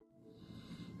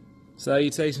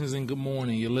Salutations and good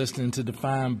morning. You're listening to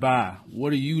Defined By.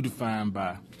 What are you defined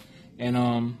by?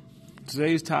 And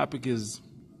today's topic is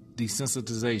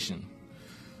desensitization.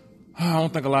 I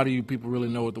don't think a lot of you people really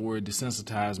know what the word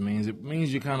desensitized means. It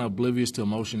means you're kind of oblivious to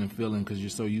emotion and feeling because you're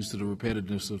so used to the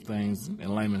repetitiveness of things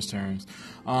in layman's terms.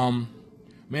 Man,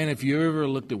 if you ever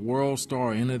looked at World Star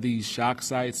or any of these shock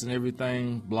sites and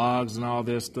everything, blogs and all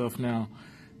that stuff now,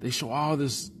 they show all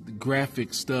this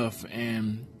graphic stuff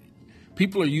and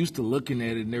people are used to looking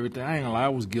at it and everything. I ain't gonna lie, I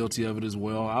was guilty of it as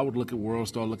well. I would look at World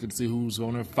Star, look and see who's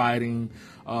on there fighting,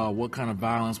 what kind of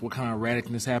violence, what kind of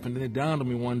erraticness happened. And it dawned on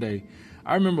me one day.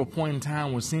 I remember a point in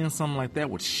time when seeing something like that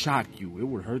would shock you. It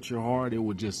would hurt your heart. It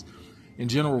would just, in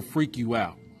general, freak you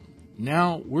out.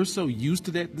 Now, we're so used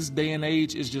to that this day and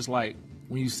age, it's just like,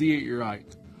 when you see it, you're like,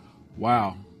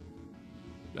 wow,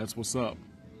 that's what's up.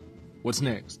 What's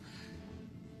next?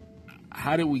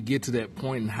 How do we get to that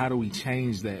point and how do we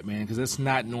change that, man? Because that's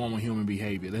not normal human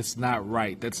behavior. That's not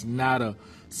right. That's not a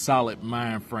solid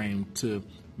mind frame to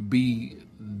be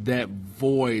that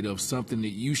void of something that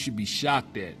you should be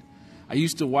shocked at. I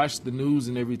used to watch the news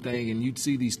and everything, and you'd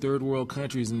see these third world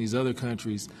countries and these other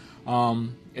countries,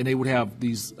 and they would have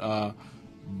these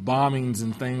bombings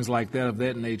and things like that of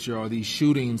that nature, or these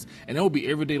shootings, and it would be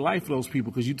everyday life for those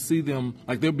people because you'd see them,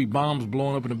 like there'd be bombs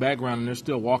blowing up in the background and they're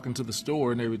still walking to the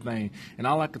store and everything. And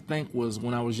all I could think was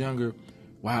when I was younger,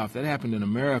 wow, if that happened in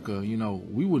America, you know,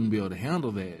 we wouldn't be able to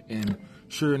handle that. And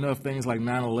sure enough, things like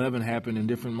 9/11 happened in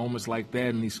different moments like that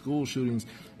and these school shootings,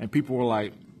 and people were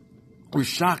like, we're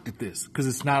shocked at this because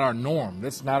it's not our norm.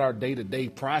 That's not our day-to-day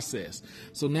process.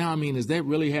 So now, I mean, is that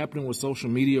really happening with social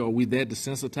media? Are we that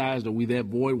desensitized? Are we that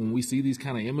void when we see these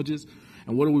kind of images?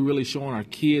 And what are we really showing our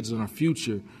kids in our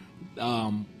future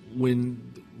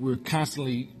when we're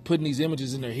constantly putting these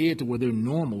images in their head to where they're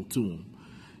normal to them?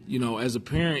 You know, as a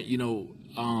parent, you know,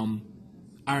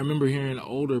 I remember hearing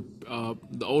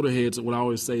the older heads would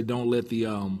always say, don't let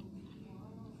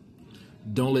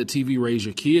TV raise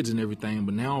your kids and everything.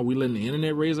 But now are we letting the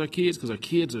internet raise our kids? Because our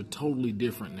kids are totally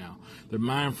different now. Their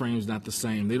mind frame's not the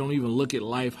same. They don't even look at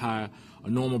life how a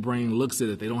normal brain looks at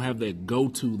it. They don't have that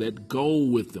go-to, that goal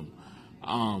with them.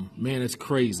 Man, it's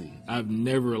crazy. I've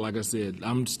never, like I said,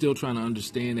 I'm still trying to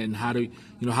understand that and how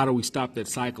do we stop that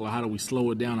cycle, or how do we slow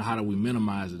it down, or how do we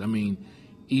minimize it? I mean,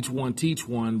 each one teach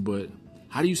one, but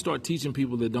how do you start teaching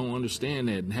people that don't understand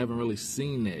that and haven't really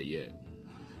seen that yet?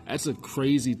 That's a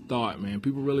crazy thought, man.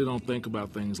 People really don't think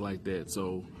about things like that.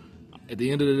 So at the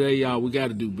end of the day, y'all, we got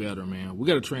to do better, man. We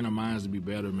got to train our minds to be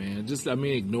better, man.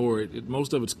 Ignore it.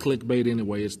 Most of it's clickbait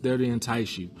anyway. It's there to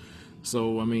entice you.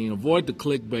 So, I mean, avoid the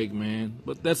clickbait, man.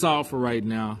 But that's all for right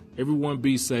now. Everyone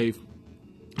be safe.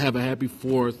 Have a happy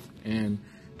 4th and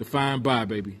Defined By,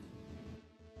 baby.